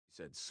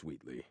said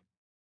sweetly.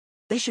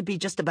 They should be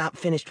just about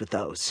finished with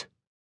those.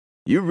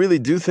 You really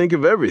do think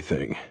of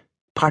everything.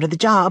 Part of the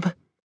job.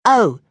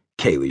 Oh,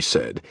 Kaylee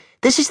said.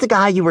 This is the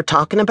guy you were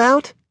talking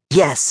about?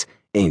 Yes,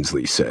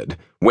 Ainsley said,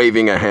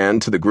 waving a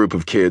hand to the group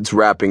of kids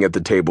rapping at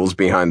the tables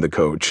behind the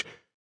coach.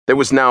 There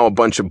was now a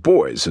bunch of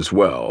boys as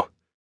well.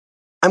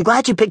 I'm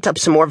glad you picked up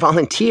some more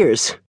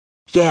volunteers.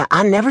 Yeah,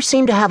 I never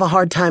seem to have a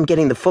hard time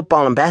getting the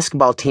football and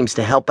basketball teams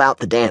to help out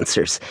the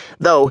dancers,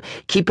 though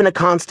keeping a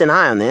constant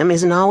eye on them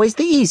isn't always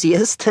the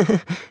easiest.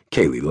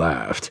 Kaylee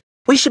laughed.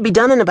 We should be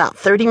done in about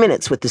 30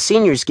 minutes with the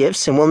seniors'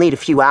 gifts, and we'll need a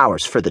few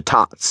hours for the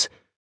tots.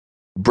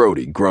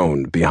 Brody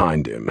groaned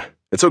behind him.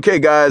 It's okay,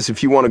 guys,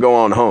 if you want to go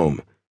on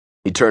home.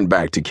 He turned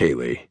back to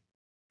Kaylee.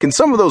 Can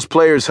some of those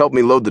players help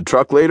me load the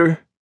truck later?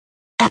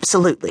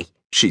 Absolutely,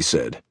 she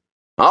said.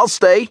 I'll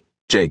stay,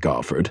 Jake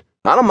offered.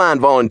 I don't mind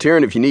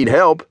volunteering if you need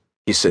help,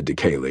 he said to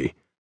Kaylee.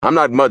 I'm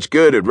not much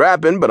good at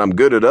rapping, but I'm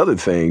good at other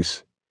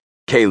things.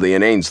 Kaylee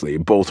and Ainsley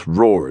both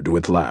roared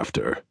with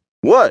laughter.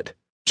 What?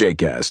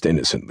 Jake asked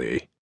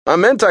innocently. I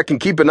meant I can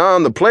keep an eye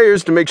on the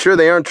players to make sure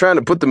they aren't trying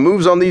to put the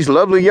moves on these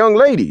lovely young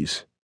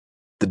ladies.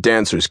 The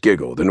dancers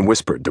giggled and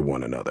whispered to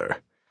one another.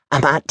 I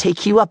might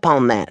take you up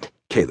on that,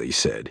 Kaylee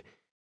said.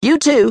 You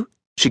too,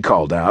 she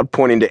called out,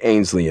 pointing to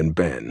Ainsley and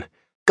Ben.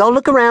 Go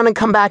look around and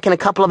come back in a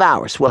couple of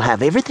hours. We'll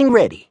have everything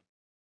ready.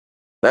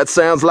 That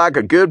sounds like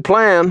a good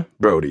plan,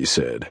 Brody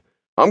said.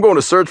 I'm going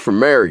to search for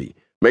Mary.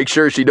 Make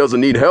sure she doesn't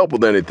need help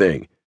with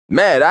anything.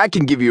 Matt, I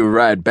can give you a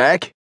ride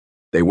back.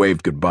 They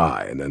waved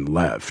goodbye and then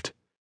left.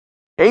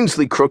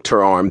 Ainsley crooked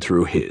her arm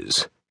through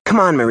his. Come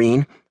on,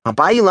 Marine. I'll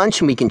buy you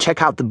lunch and we can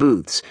check out the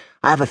booths.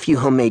 I have a few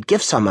homemade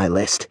gifts on my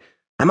list.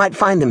 I might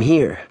find them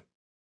here.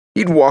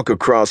 He'd walk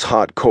across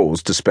hot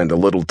coals to spend a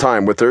little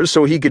time with her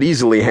so he could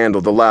easily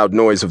handle the loud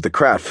noise of the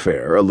craft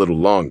fair a little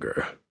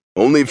longer.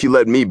 Only if you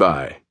let me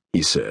by,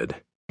 he said.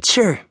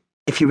 Sure,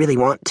 if you really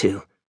want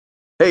to.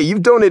 Hey,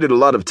 you've donated a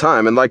lot of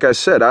time, and like I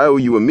said, I owe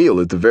you a meal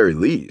at the very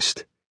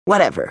least.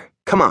 Whatever.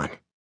 Come on.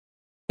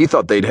 He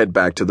thought they'd head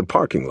back to the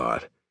parking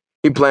lot.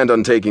 He planned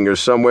on taking her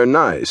somewhere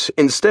nice.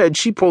 Instead,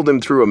 she pulled him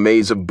through a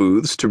maze of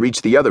booths to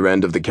reach the other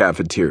end of the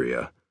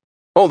cafeteria.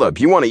 Hold up,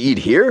 you want to eat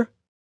here?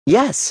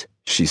 Yes,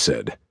 she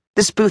said.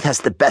 This booth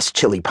has the best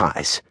chili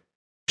pies.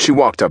 She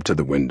walked up to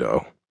the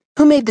window.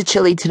 Who made the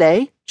chili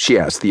today? She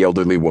asked the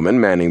elderly woman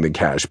manning the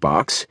cash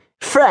box.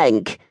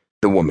 Frank,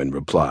 the woman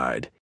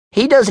replied.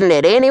 He doesn't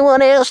let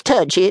anyone else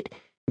touch it.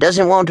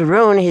 Doesn't want to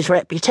ruin his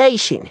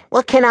reputation.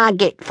 What can I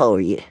get for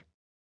you?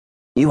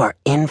 You are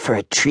in for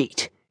a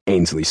treat,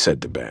 Ainsley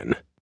said to Ben.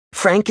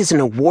 Frank is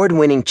an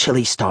award-winning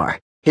chili star.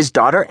 His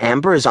daughter,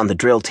 Amber, is on the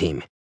drill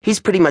team.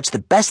 He's pretty much the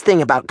best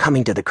thing about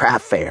coming to the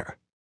craft fair.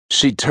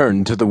 She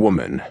turned to the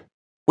woman.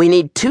 We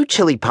need 2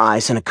 chili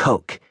pies and a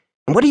Coke.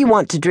 And what do you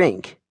want to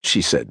drink?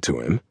 She said to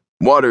him.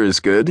 Water is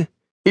good.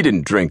 He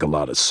didn't drink a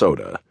lot of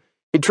soda.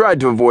 He tried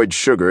to avoid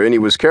sugar, and he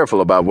was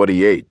careful about what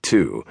he ate,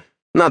 too.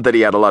 Not that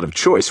he had a lot of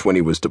choice when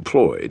he was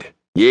deployed.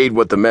 You ate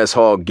what the mess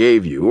hall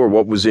gave you or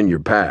what was in your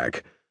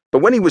pack. But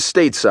when he was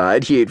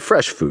stateside, he ate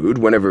fresh food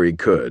whenever he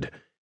could.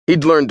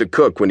 He'd learned to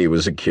cook when he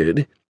was a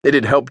kid. It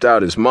had helped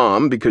out his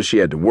mom because she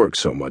had to work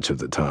so much of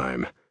the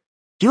time.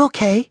 You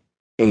okay?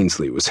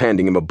 Ainsley was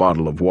handing him a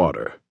bottle of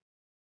water.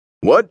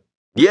 What?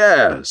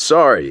 Yeah,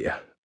 sorry.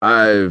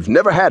 I've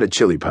never had a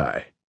chili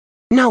pie.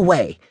 No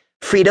way.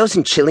 Fritos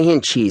and chili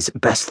and cheese,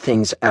 best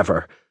things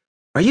ever.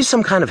 Are you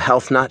some kind of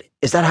health nut?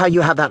 Is that how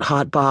you have that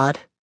hot bod?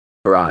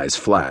 Her eyes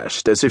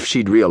flashed, as if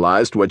she'd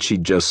realized what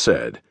she'd just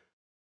said.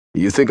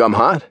 You think I'm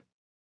hot?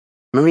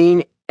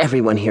 Marine,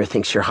 everyone here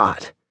thinks you're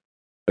hot.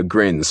 A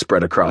grin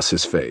spread across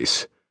his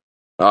face.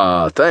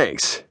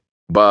 Thanks.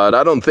 But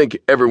I don't think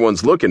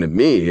everyone's looking at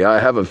me. I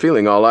have a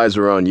feeling all eyes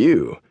are on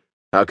you.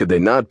 How could they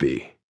not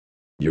be?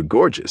 You're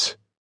gorgeous.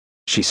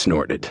 She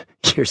snorted.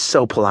 You're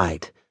so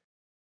polite.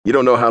 You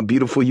don't know how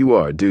beautiful you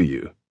are, do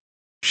you?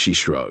 She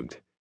shrugged.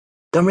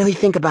 Don't really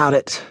think about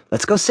it.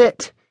 Let's go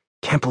sit.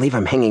 Can't believe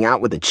I'm hanging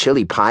out with a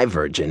chili pie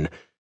virgin.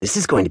 This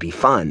is going to be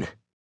fun.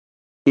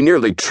 He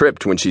nearly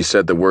tripped when she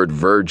said the word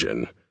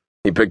virgin.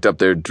 He picked up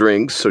their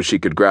drinks so she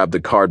could grab the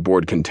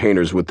cardboard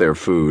containers with their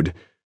food.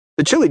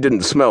 The chili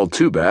didn't smell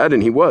too bad,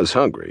 and he was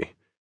hungry.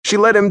 She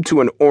led him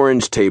to an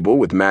orange table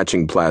with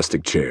matching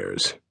plastic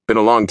chairs. Been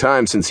a long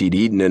time since he'd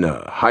eaten in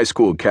a high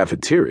school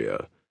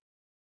cafeteria.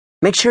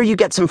 Make sure you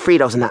get some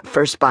Fritos in that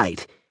first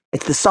bite.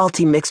 It's the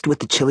salty mixed with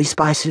the chili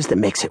spices that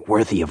makes it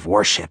worthy of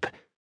worship.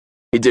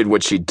 He did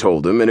what she'd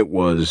told him, and it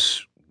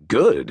was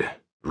good.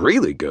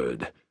 Really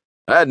good.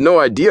 I had no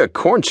idea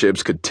corn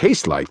chips could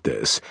taste like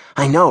this.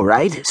 I know,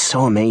 right? It's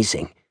so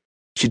amazing.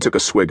 She took a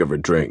swig of her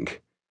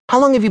drink. How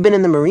long have you been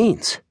in the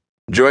Marines?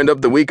 Joined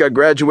up the week I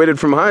graduated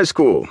from high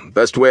school.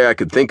 Best way I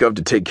could think of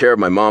to take care of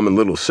my mom and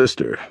little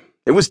sister.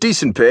 It was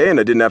decent pay, and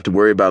I didn't have to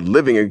worry about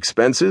living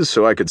expenses,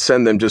 so I could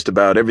send them just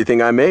about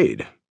everything I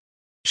made.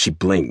 She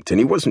blinked, and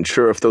he wasn't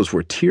sure if those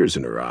were tears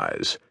in her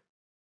eyes.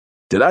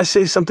 Did I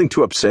say something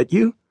to upset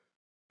you?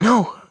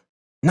 No,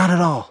 not at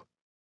all.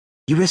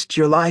 You risked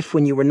your life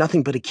when you were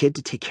nothing but a kid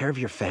to take care of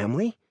your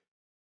family?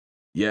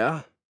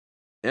 Yeah,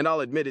 and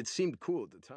I'll admit it seemed cool at the time.